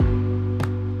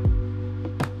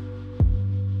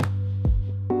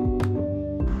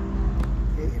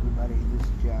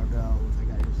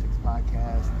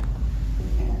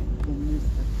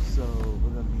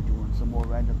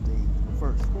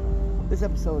This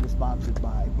episode is sponsored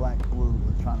by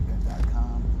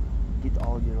BlackBlueElectronica.com. Get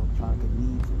all your electronica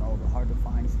needs and all the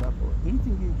hard-to-find stuff or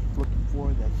anything you're looking for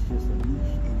that's just a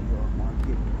niche in your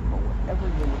market or whatever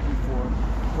you're looking for,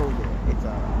 go there. It's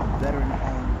a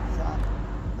veteran-owned shop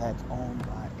that's owned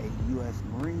by a U.S.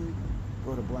 Marine.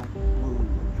 Go to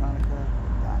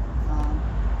BlackBlueElectronica.com.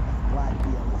 That's Black,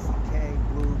 B-L-E-C-K,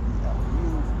 Blue, B-L-U,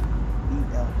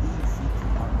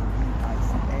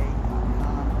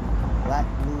 BLECTRONICA.com.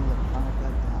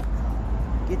 BlackBlueElectronica.com.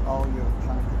 Get all your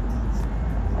electronica needs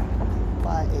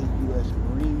by a U.S.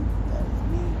 Marine. That is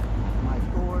me, my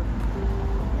store.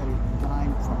 Get it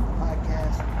designed from the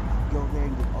podcast. Go there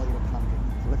and get all your electronica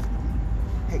needs. Let's begin.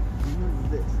 Hey,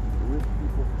 remember this: rich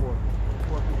people poor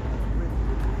people rich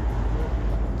people.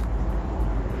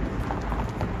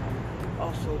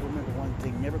 Also, remember one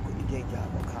thing: never quit your day job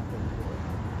or conquer the world.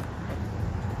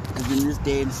 Because in this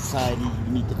day and society,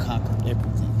 you need to conquer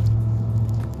everything.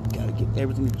 You gotta get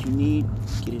everything that you need.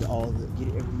 Get it everything you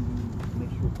need.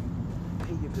 Make sure you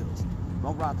pay your bills.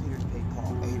 Don't rob Peter to pay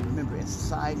Paul. Hey, remember, in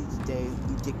society today,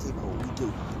 we dictate what we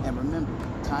do. And remember,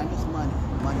 time is money.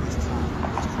 Money is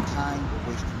time. Wasting time, you're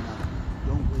wasting money.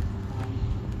 Don't waste time.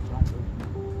 Don't waste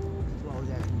money. People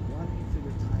always ask me, why do you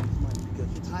figure time is money?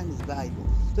 Because your time is valuable.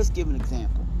 Let's give an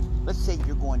example. Let's say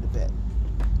you're going to bed.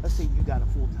 Let's say you got a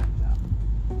full-time job.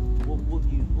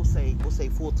 We'll say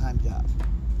full-time job.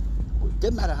 It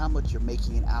doesn't matter how much you're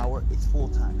making an hour, it's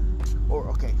full-time. Or,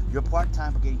 okay, you're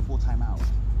part-time for getting full-time hours.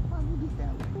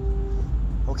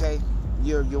 Okay,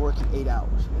 you're working 8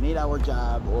 hours. An 8-hour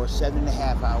job or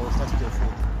 7.5 hours, that's still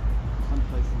full-time. Some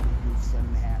places will do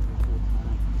 7.5 or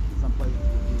full-time. Some places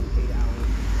will do 8 hours.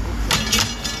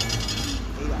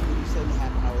 8 hours, maybe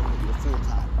 7.5 hours will be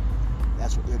full-time.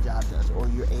 That's what your job does, or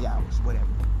your 8 hours, whatever.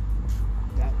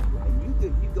 And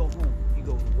you go home, you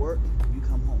go to work, you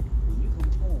come home. When you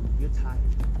come home, you're tired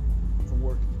from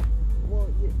working. Well,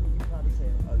 yeah, they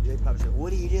probably say, what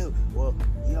do you do? Well,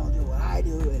 you don't do what I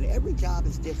do, and every job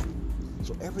is different.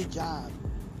 So every job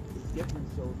is different,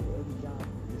 so every job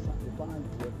defines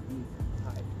what you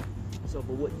tired. So,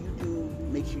 but what you do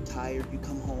makes you tired. You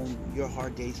come home, your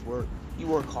hard day's work, you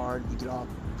work hard, you get off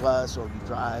the bus or you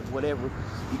drive, whatever,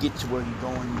 you get to where you're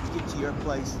going, you get to your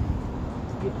place.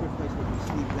 Get to a place where you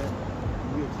sleep at.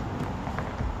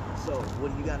 So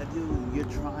what you got to do? You're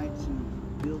trying to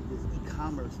build this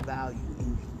e-commerce value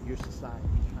in your society.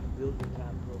 You're trying to build your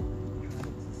capital. You're trying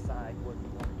to decide what you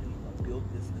want to do. You're trying to build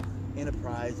this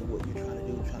enterprise and what you're trying to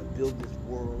do. You're trying to build this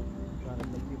world. You're trying to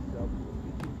make yourself.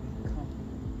 You can become.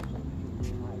 You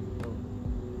can try to build.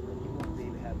 You want to be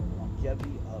able to have the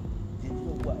longevity of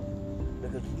digital wealth.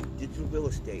 Because you need digital real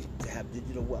estate to have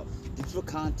digital wealth. Digital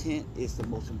content is the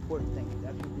most important thing.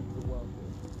 That's what digital wealth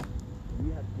is. When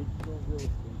you have digital real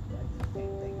estate, that's the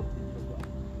same thing as digital wealth.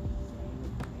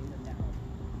 Same analogy.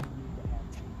 You need to have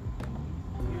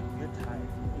you're tired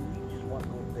and you just want to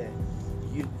go to bed.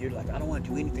 You're like, I don't want to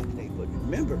do anything today. But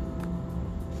remember,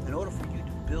 in order for you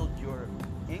to build your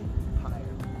empire,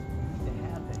 you need to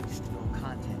have that digital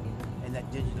content and that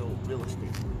digital real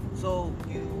estate. So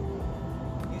you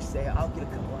say, I'll get a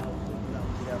couple hours sleep and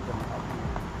I'll get up and I'll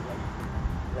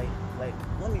do it later.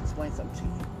 Let me explain something to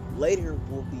you. Later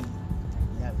will be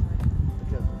never.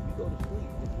 Because if you go to sleep,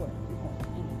 guess what? You're going to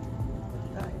sleep.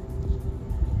 You're tired.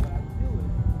 What I would do is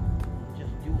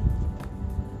just do it.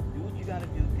 Do what you got to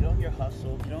do. Get on your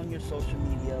hustle. Get on your social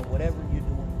media. Whatever you're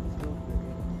doing.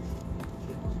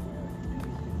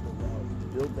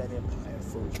 Build that empire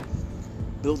first.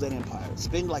 Build that empire.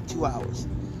 Spend like 2 hours.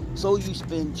 So you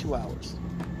spend 2 hours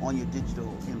on your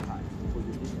digital empire, for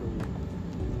your digital, you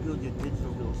build your digital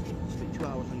real estate. You spend 2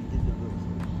 hours on your digital real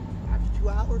estate. After 2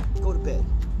 hours, go to bed.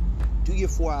 Do your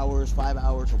 4 hours, 5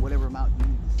 hours, or whatever amount you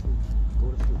need to sleep. Go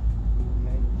to sleep.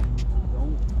 Okay?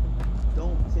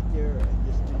 Don't sit there and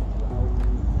just spend 2 hours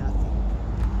doing nothing.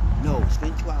 No,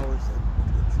 spend 2 hours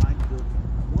trying to build.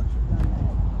 Once you've done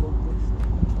that, go to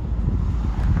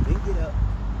sleep. Then get up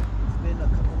and spend a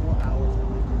couple more hours on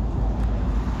your digital.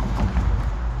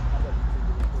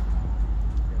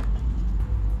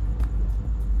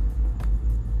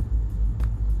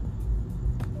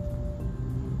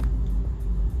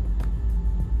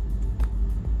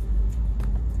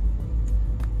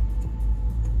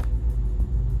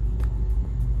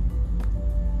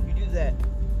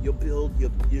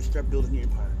 You'll start building your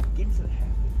empire. Get into the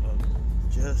habit of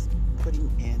just putting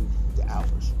in the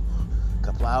hours. A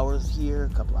couple hours here, a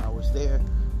couple hours there.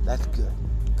 That's good.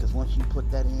 Because once you put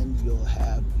that in, you'll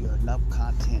have enough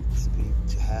content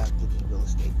to have digital real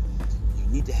estate. You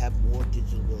need to have more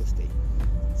digital real estate.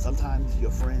 Sometimes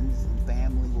your friends and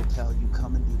family will tell you,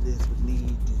 come and do this with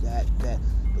me, do that. But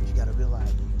you got to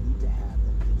realize you need to have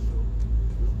that digital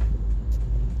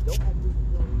Don't have real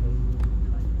estate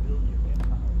trying to build your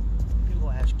empire. People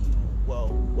will ask you, well,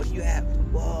 what do you have?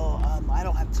 Well, I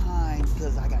don't have time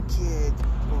because I got kids,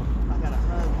 or I got a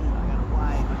husband, I got a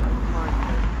wife, I got a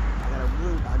partner, I got a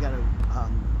room,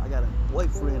 I got a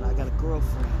boyfriend, I got a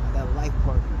girlfriend, I got a life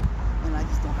partner, and I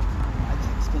just don't have time. I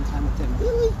can't spend time with them.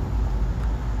 Really?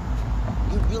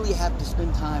 You really have to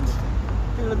spend time with them.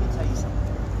 Here, let me tell you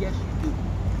something. Yes, you do.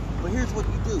 But here's what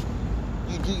you do.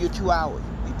 You do your 2 hours.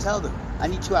 You tell them, I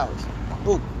need 2 hours.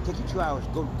 Boom, take your 2 hours.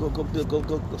 Go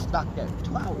stock that.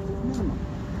 2 hours minimum.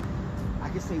 I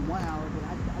can say 1 hour, but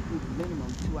I do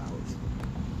minimum 2 hours.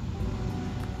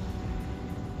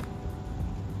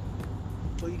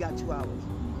 So you got 2 hours.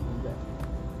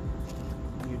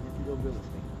 On your digital real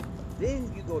estate.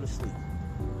 Then you go to sleep.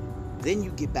 Then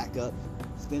you get back up.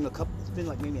 Spend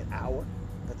like maybe an hour.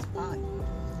 That's fine.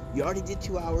 You already did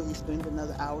 2 hours. You spend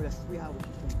another hour. That's 3 hours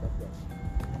you spend up there.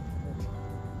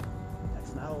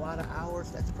 That's not a lot of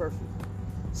hours. That's perfect.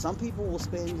 Some people will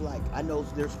spend like, I know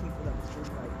there's people that will spend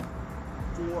like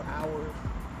 4 hours,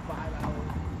 5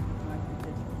 hours trying to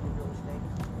get into real estate.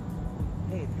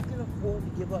 Hey, if you can afford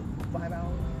to give up 5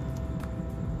 hours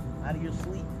out of your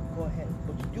sleep, go ahead.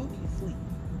 But you do need sleep.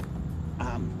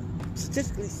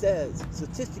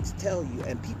 Statistics tell you,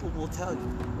 and people will tell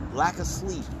you, lack of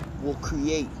sleep will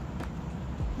create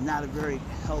not a very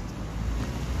healthy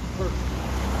person.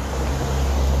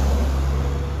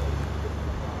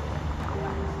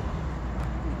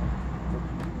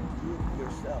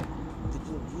 Yourself.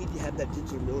 You need to have that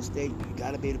digital real estate. You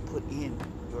got to be able to put in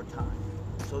your time.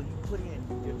 So you put in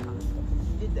your time.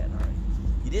 You did that, all right?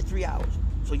 You did 3 hours.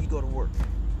 So you go to work.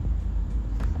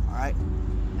 All right?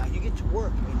 Now you get to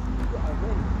work and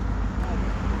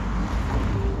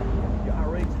you're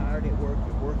already tired at work.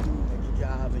 You're working at your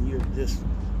job and you're just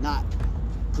not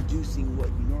producing what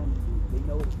you normally do. They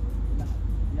know you're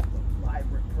not a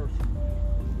vibrant person.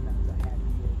 You're not the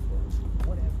happiest or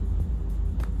whatever.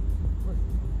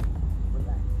 Listen,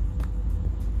 relax.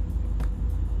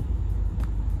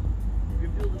 If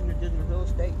you're building your digital real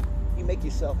estate, you make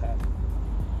yourself happy.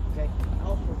 Okay?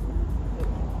 Also,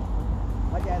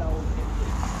 my dad always said this.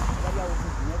 My dad always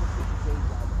said, never put your day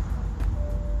job on.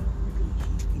 You can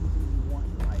achieve anything you want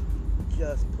in life.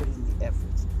 Just put in the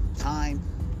efforts. Time,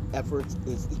 efforts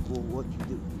is equal what you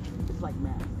do. It's like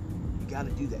math. You got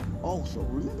to do that. Also,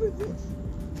 remember this.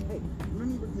 Hey,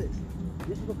 remember this.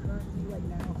 Digital currency right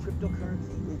now,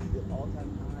 cryptocurrency is the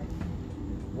all-time high.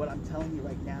 What I'm telling you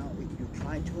right now, if you're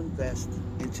trying to invest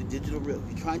into digital real,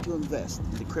 if you're trying to invest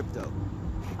into crypto,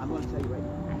 I'm going to tell you right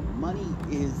now, money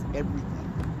is everything.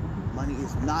 Money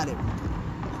is not everything.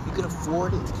 If you can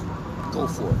afford it, go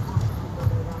for it.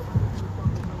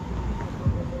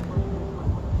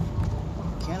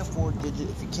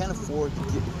 If you can't afford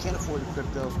the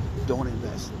crypto, don't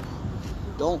invest.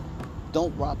 Don't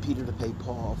rob Peter to pay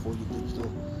Paul for your digital,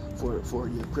 for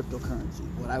your cryptocurrency.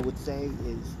 What I would say is,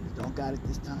 if you don't got it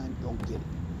this time, don't get it.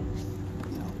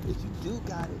 You know, if you do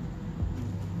got it,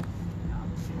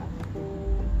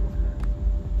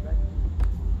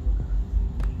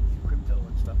 crypto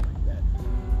and stuff like that.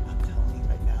 I'm telling you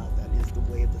right now, that is the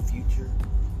way of the future,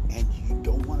 and you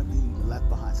don't want to be left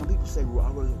behind. Some people say, well,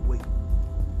 I'll rather wait.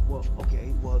 Well,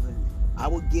 okay, well then, I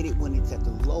will get it when it's at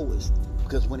the lowest,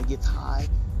 because when it gets high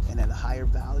and at a higher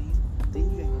value, then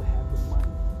you ain't gonna have the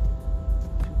money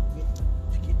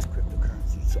to get the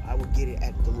cryptocurrency. So I will get it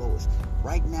at the lowest.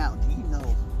 Right now, do you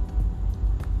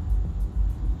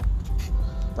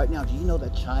know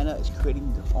that China is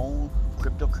creating their own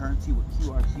cryptocurrency with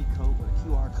QR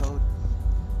code,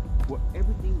 where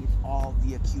everything is all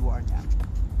via QR now.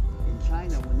 In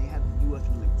China, when they have the U.S.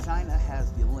 Olympics, China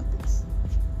has the Olympics.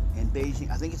 In Beijing,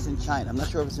 I think it's in China. I'm not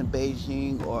sure if it's in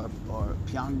Beijing or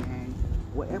Pyongyang,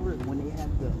 whatever. When they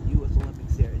have the U.S.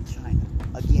 Olympics there in China,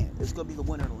 again, it's going to be the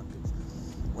Winter Olympics.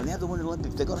 When they have the Winter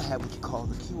Olympics, they're going to have what you call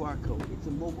the QR code. It's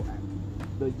a mobile app.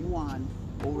 The yuan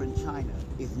over in China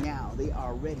is now, they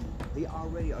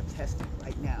already are testing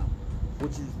right now,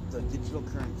 which is the digital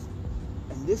currency.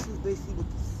 And this is basically what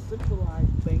the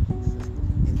centralized banking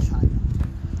system in China.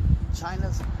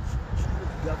 China's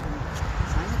government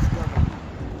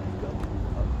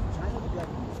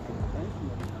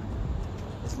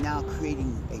is now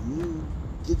creating a new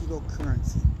digital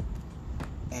currency.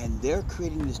 And they're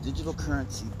creating this digital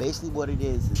currency. Basically what it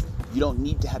is you don't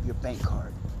need to have your bank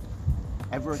card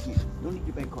ever again. You don't need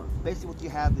your bank card. Basically what you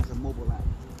have is a mobile app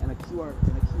and a QR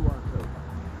code.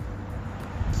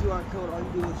 QR code, all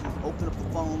you do is just open up the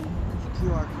phone, put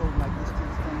your QR code like this to the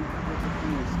phone,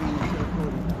 scan the QR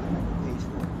code and automatically pays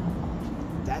for it.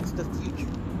 That's the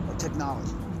future of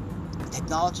technology.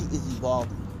 Technology is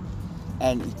evolving.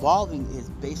 And evolving is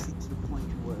basically to the point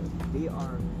where they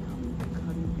are becoming the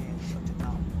cutting edge of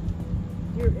technology.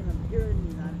 Here in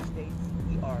the United States,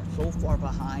 we are so far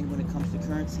behind when it comes to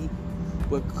currency.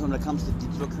 When it comes to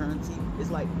digital currency,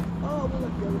 it's like, oh, well, let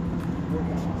the other countries work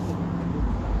out. No,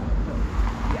 the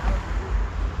reality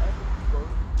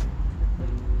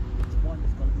is, one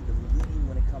that's going to be the leading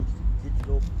when it comes to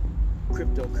digital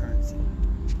cryptocurrency.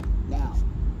 Now,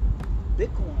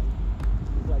 Bitcoin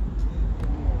is like the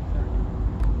premier currency.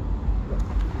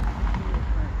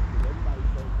 Everybody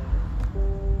says that.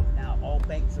 Now, all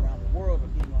banks around the world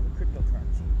are getting on the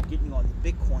cryptocurrency, getting on the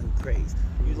Bitcoin craze,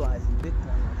 utilizing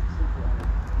Bitcoin as a simple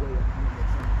way of doing their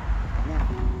thing. Now,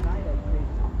 China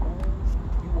created their own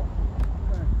yuan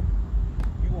currency.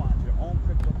 Yuan, their own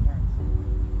cryptocurrency.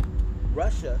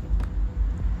 Russia is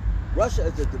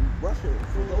Russia,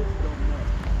 for those who don't know,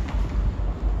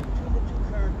 between the two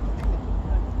countries,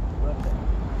 Russia and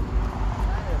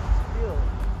China is still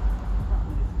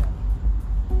communist country.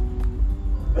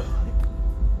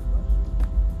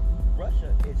 Russia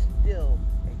is still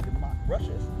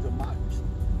Russia is a democracy.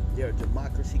 They're a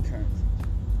democracy currency.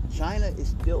 China is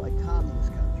still a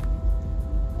communist country.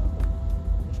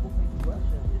 People think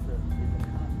Russia is a communist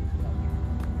country.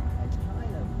 And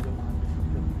China is a democracy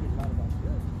because we get a lot of our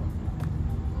goods from China.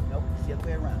 Nope, it's the other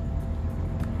way around.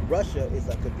 Russia is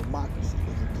like a democracy.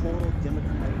 It's a total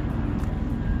democratic country.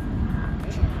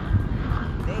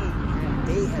 And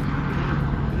they have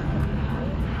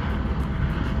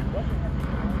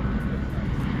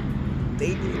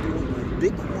they did it when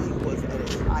Bitcoin was at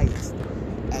its highest,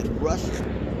 and Russia,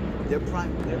 their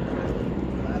president,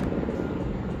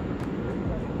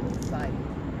 decided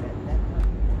that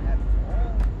country would have its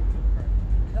own currency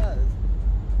because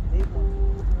they want to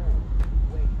control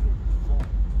the way it's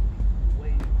flowing, the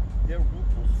way their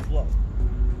rubles flow.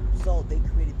 So they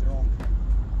created their own currency.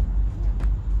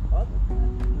 Now, other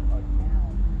countries are now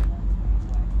on the bandwagon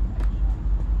like China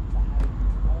to have its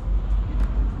own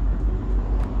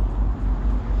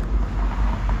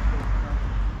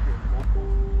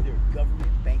their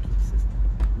government banking system.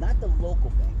 Not the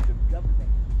local banks, their government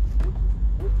banking system.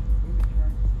 Which in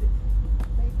return is this.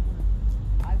 Say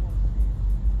I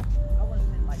want to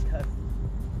send my cousin.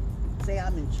 Say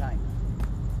I'm in China.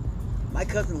 My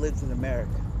cousin lives in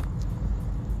America.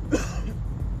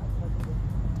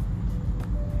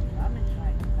 I'm in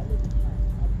China. I live in China.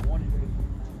 I'm born and raised in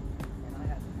China. And I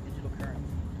have digital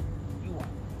currency. Yuan.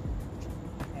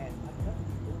 And my cousin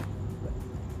lives in the US.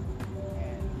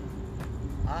 And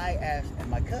I asked, and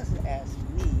my cousin asked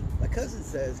me, my cousin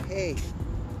says, hey,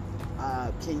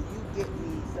 can you get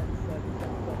me such and such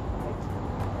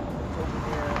it's over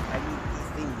there, I need these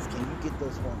things, can you get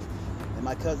those for me? And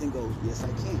my cousin goes, yes,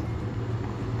 I can.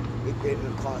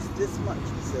 It'll cost this much,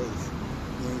 he says.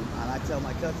 And I tell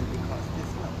my cousin, it costs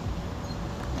this much.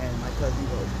 And my cousin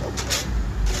goes, okay.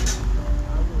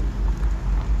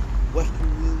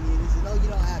 Western Union, he said, no, you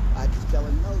don't have to. I just tell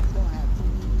him, no, you don't have to.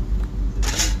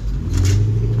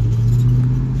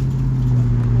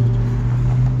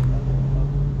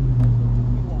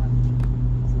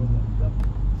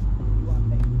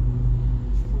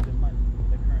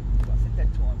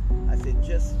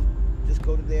 Just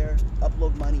go to there,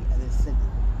 upload money, and then send it.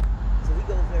 So he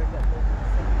goes there and uploads it and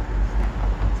sends it.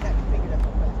 Snap your finger, that's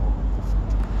how fast it goes.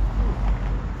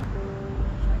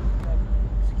 Chinese government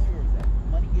secures that.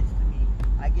 Money gets to me,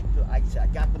 I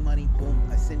got the money, boom,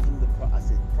 I send him the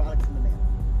products in the mail.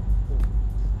 Boom.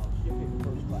 I'll ship it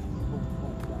first class. Boom,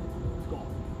 boom, done. It's gone.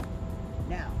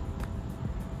 Now,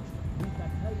 once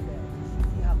I tell you that,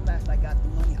 see how fast I got the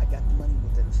money? I got the money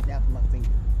within a snap of my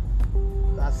finger.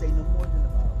 I'll say no more than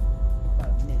about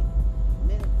a minute.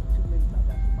 2 minutes, I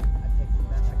got the money. I text him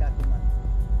back, I got the money.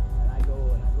 And I go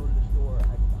to the store,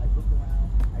 I look around,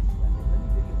 I say, let me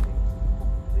videotape,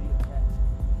 video chat,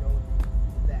 show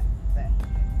that, and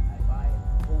I buy it,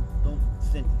 boom,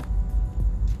 send it.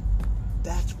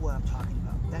 That's what I'm talking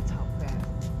about. That's how fast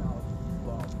technology is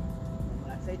evolving. And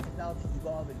when I say technology is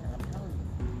evolving, and I'm telling you,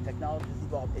 technology is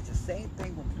evolving, it's the same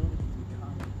thing when building the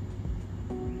economy.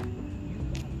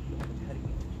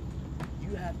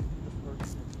 You have to be the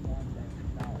person that's on that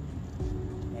technology,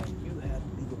 and you have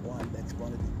to be the one that's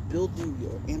going to be building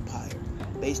your empire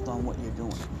based on what you're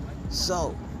doing.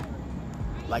 So,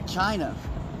 like China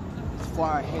is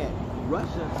far ahead.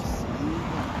 Russia is the same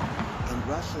thing. In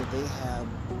Russia, they have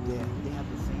the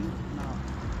same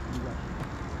technology in Russia,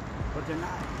 but they're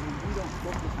not. We don't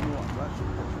focus more on Russia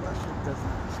because Russia does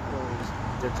not disclose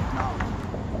their technology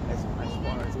as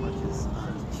much as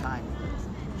China does.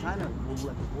 China will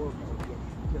let the world know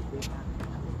because they have to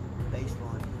based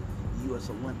on the U.S.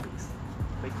 Olympics,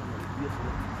 based on the U.S.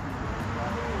 Olympics,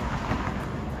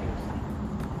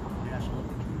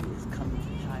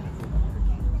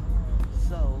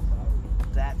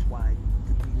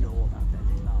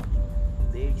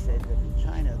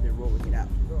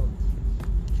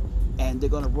 they're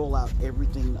going to roll out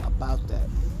everything about that,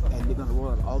 and they're going to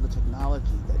roll out all the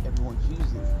technology that everyone's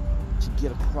using to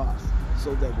get across,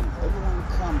 so that when everyone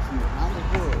comes from around the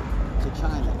world to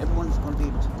China, everyone's going to be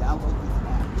able to download these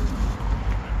apps.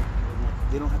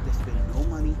 They don't have to spend no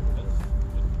money.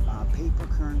 Paper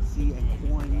currency and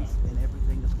coins and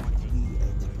everything is going to be a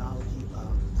technology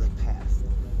of the past,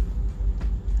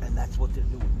 and that's what they're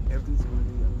doing. Everything's going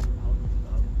to be a technology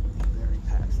of the very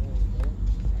past.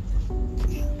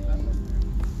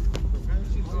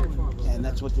 And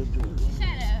that's what they're doing. Shut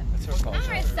up. I'm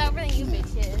more sober than you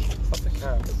bitches.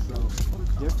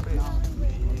 Their technology,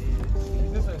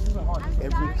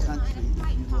 every country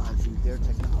is utilizing their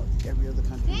technology. Every other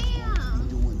country is going to be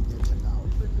doing their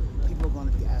technology. People are going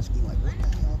to be asking, like, what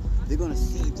the hell? They're going to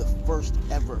see the first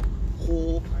ever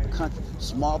whole country.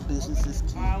 Small businesses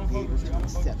can't be able to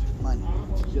accept money.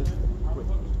 Just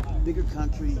bigger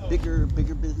country, bigger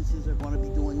businesses are going to be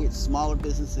doing it. Smaller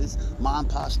businesses, mom and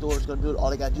pop stores are going to do it. All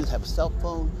they got to do is have a cell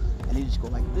phone, and they just go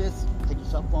like this, take your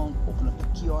cell phone, open up the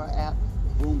QR app,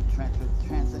 boom,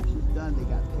 transaction's done, they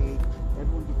got paid.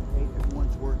 Everyone gets paid,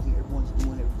 everyone's working, everyone's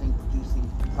doing everything, producing,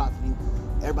 profiting,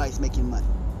 everybody's making money.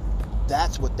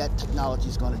 That's what that technology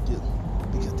is going to do,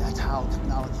 because that's how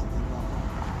technology is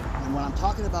evolving. And when I'm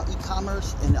talking about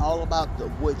e-commerce and all about the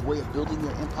way of building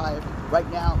your empire, right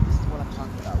now, this is what I'm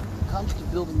talking about. When it comes to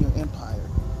building your empire,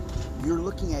 you're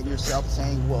looking at yourself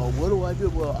saying, well, what do I do?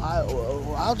 Well,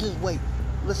 I'll just wait.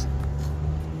 Listen,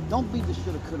 don't be the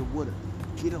shoulda, coulda, woulda.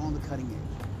 Get on the cutting edge.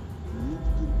 You need to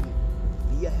get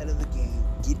in. Be ahead of the game.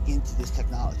 Get into this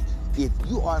technology. If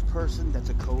you are a person that's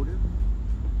a coder,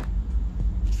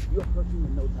 if you're a person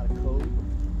that knows how to code,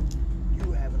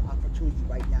 you have an opportunity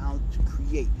right now to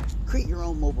create your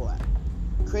own mobile app.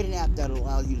 Create an app that'll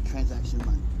allow you to transaction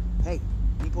money. Hey,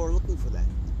 people are looking for that.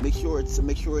 Make sure it's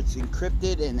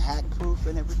encrypted and hack proof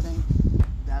and everything.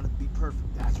 That'll be perfect.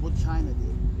 That's what China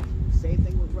did. Same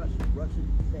thing with Russia. Russia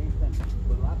did the same thing.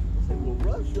 But a lot of people say, well,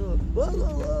 Russia,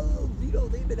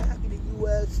 they've been hacking the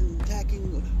U.S. and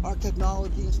attacking our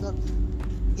technology and stuff.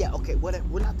 Yeah, okay, whatever.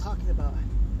 We're not talking about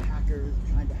hackers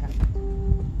trying to hack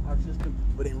our system.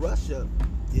 But in Russia,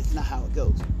 it's not how it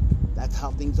goes. That's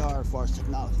how things are as far as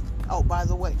technology. Oh, by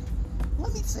the way,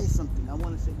 let me say something. I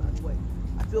want to say, by the way,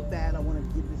 I feel bad. I want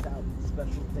to give this out, this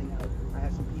special thing out. I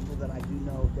have some people that I do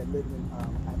know that live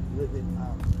in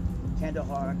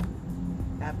Kandahar,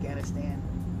 Afghanistan,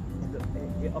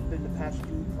 up in the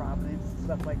Pashtun province,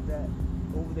 stuff like that.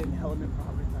 Over there in Helmand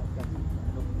province, I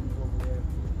know people over there.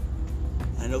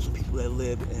 I know some people that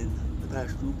live in the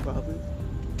Pashtun province.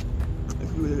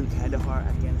 If you live in Kandahar,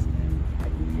 Afghanistan, I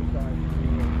do feel sorry for you.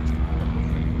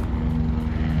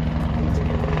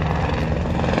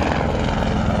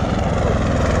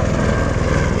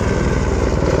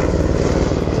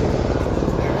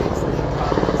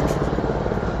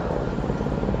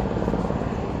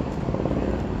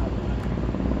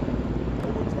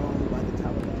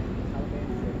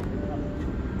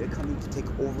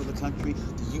 Over the country.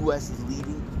 The U.S. is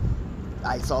leaving.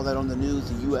 I saw that on the news.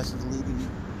 The U.S. is leaving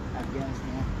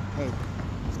Afghanistan. Hey,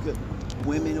 it's good.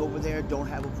 Women over there don't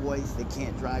have a voice. They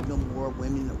can't drive no more.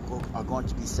 Women are going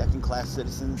to be second-class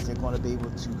citizens. They're going to be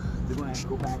able to. They're going to have to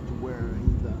go back to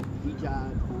wearing the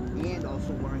hijab and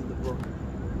also wearing the burqa.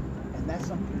 And that's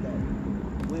something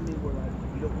that women were like,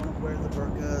 we don't want to wear the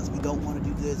burqas. We don't want to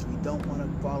do this. We don't want to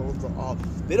follow the law.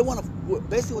 They don't want to.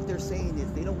 Basically, what they're saying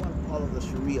is they don't want to follow the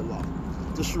Sharia law.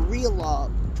 The Sharia law,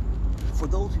 for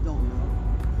those who don't know,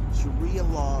 Sharia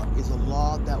law is a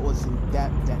law that was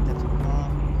that's a law.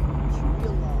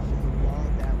 Sharia law is a law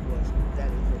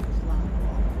that is an Islamic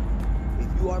law. If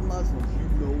you are Muslim, you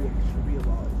know what the Sharia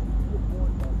law is. If you were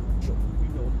born Muslim, you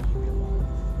know what the Sharia law is.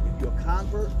 If you're a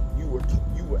convert,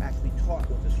 you were actually taught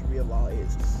what the Sharia law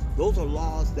is. Those are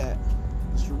laws that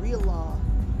the Sharia law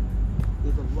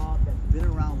is a law that's been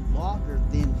around longer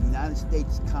than the United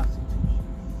States Constitution.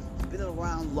 Been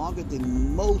around longer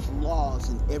than most laws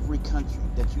in every country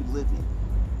that you live in.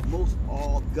 Most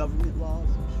all government laws,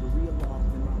 Sharia law has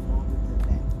been around longer than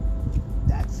that.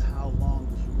 That's how long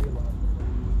the Sharia law is.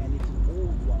 And it's an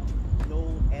old law, an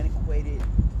old, antiquated,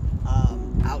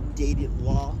 outdated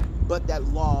law. But that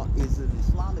law is an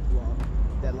Islamic law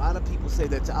that a lot of people say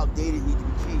that's outdated, need to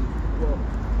be changed. Well,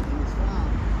 in Islam,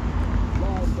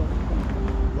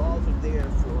 laws are there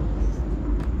for a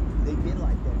reason. They've been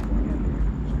like that forever.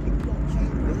 People don't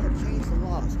change. They don't change the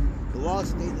laws. The laws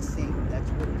stay the same. That's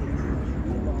what it is.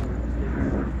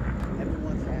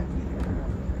 Everyone's happy.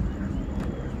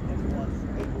 Everyone's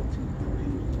able to do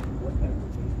whatever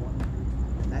they want.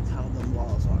 And that's how the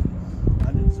laws are.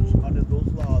 Under those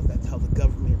laws, that's how the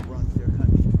government runs their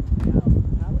country. Now,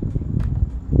 Taliban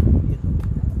is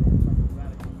like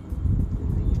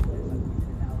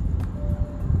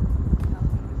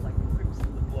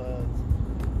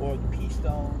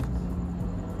Stones,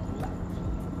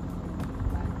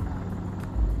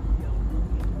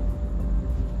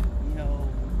 you know,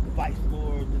 the Vice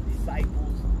Lords, the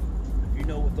Disciples. If you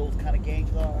know what those kind of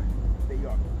gangs are, they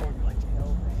are like the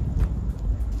Hell Band,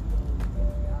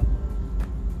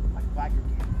 like biker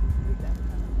gangs, that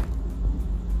kind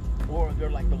of. Or they're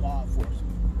like the law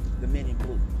enforcement, the Men in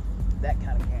Blue, that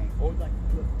kind of gang. Or like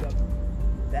the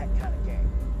government, that kind of gang.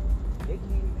 They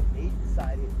came and they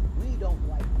decided we don't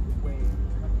like the way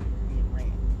the country is being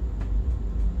ran.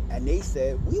 And they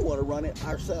said we want to run it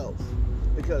ourselves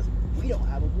because we don't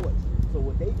have a voice. So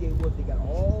what they did was they got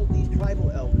all these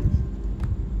tribal elders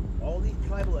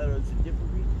in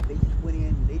different regions. They just went in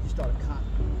and they just started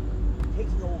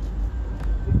taking over.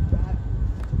 They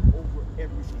took over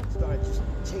everything. Started just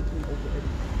taking over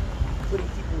everything. Putting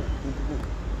people in. Boom.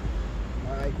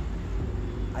 All right.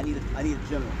 I need a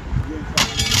general. You're in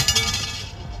charge.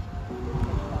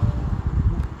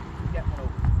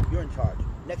 You're in charge.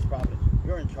 Next Providence,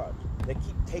 you're in charge. They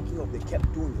keep taking over. They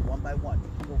kept doing it one by one.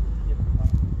 Taking over different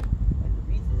provinces. And the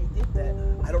reason they did that,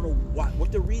 I don't know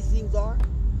what the reasonings are,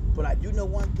 but I do know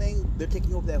one thing: they're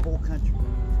taking over that whole country.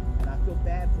 And I feel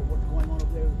bad for what's going on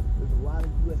over there. There's a lot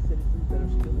of U.S. citizens that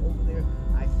are still over there.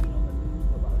 I seen on the news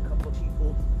about a couple of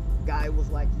people. Guy was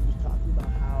talking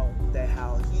about how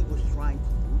he was trying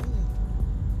to leave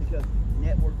because he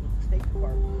networked with the State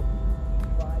Department. He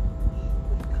tried to leave,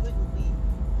 but he couldn't leave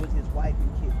with his wife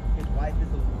and kids. His wife is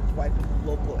a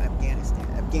local Afghani, and he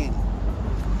had kids.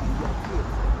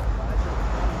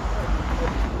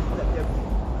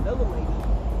 Another lady,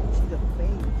 she's a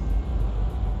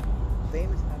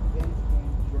famous Afghanistan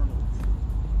journalist.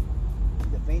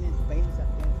 She's a famous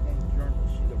Afghanistan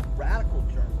journalist. She's a radical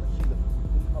journalist. She's a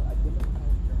democratic journalist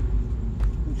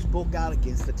who spoke out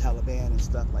against the Taliban and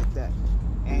stuff like that.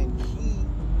 And she's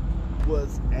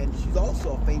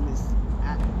also a famous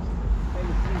actress.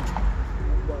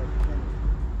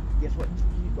 Guess what?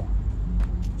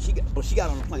 She's gone. She got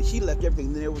on the plane. She left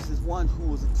everything. Then there was this one who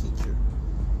was a teacher.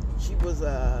 She was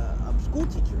a school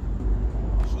teacher.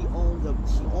 She owned a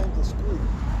school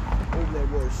over there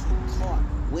where she taught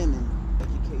women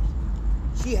education.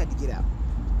 She had to get out.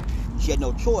 She had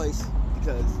no choice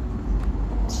because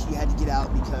she had to get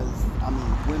out because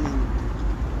women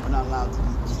are not allowed to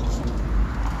be teaching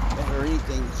or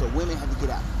anything. So women had to get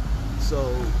out.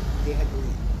 So they had to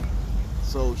leave.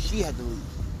 So she had to leave.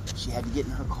 She had to get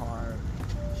in her car.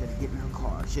 She had to get in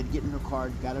her car,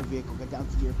 got her vehicle, got down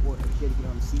to the airport, and she had to get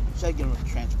on the seat. She had to get on the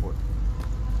transport.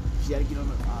 She had to get on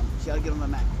the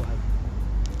Mac flight.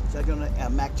 She had to get on a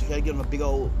Mac. She had to get on a big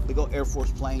old Air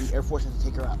Force plane. Air Force had to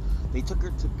take her out. They took her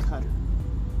to Qatar.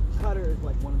 Qatar is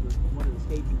like one of the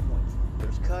staging points.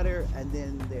 There's Qatar, and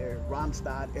then there's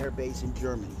Ramstein Air Base in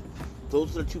Germany.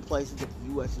 Those are the two places that the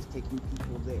U.S. is taking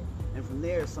people there. And from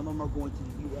there, some of them are going to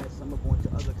the U.S., some are going to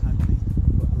other countries,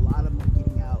 but a lot of them are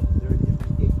getting out. They're in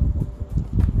different staging points.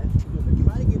 They're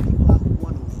trying to get people out who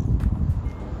want to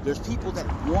leave. There's people that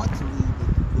want to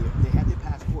leave. They have their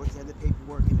passports, they have their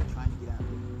paperwork, and they're trying to get out of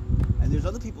it. And there's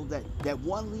other people that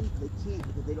want to leave, they can't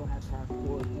because they don't have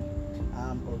passports,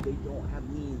 or they don't have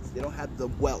means. They don't have the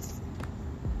wealth.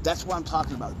 That's what I'm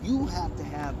talking about. You have to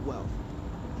have wealth.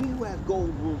 He who has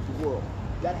gold rules the world.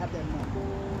 You gotta have that money.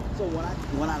 So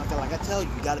when I like I tell you,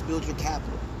 you gotta build your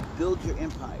capital, build your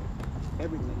empire,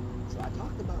 everything. So I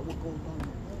talked about what goes on in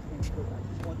the because I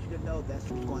just want you to know that's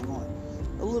what's going on.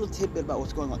 A little tidbit about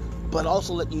what's going on, but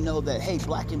also let you know that hey,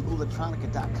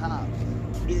 blackandbluelectronica.com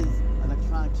is an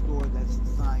electronic store that's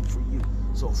designed for you.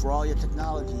 So for all your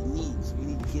technology needs, you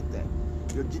need to get that.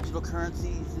 Your digital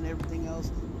currencies and everything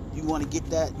else. You want to get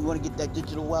that. You want to get that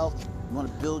digital wealth. You want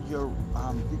to build your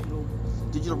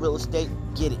digital real estate.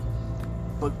 Get it.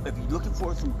 But if you're looking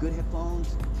for some good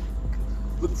headphones,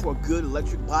 looking for a good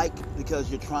electric bike because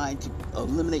you're trying to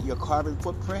eliminate your carbon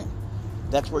footprint,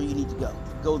 that's where you need to go.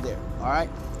 Go there. All right.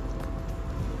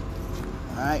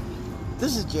 All right.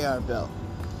 This is J.R. Bell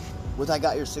with I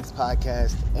Got Your Six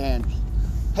podcast, and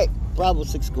hey, Bravo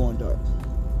 6 going dark.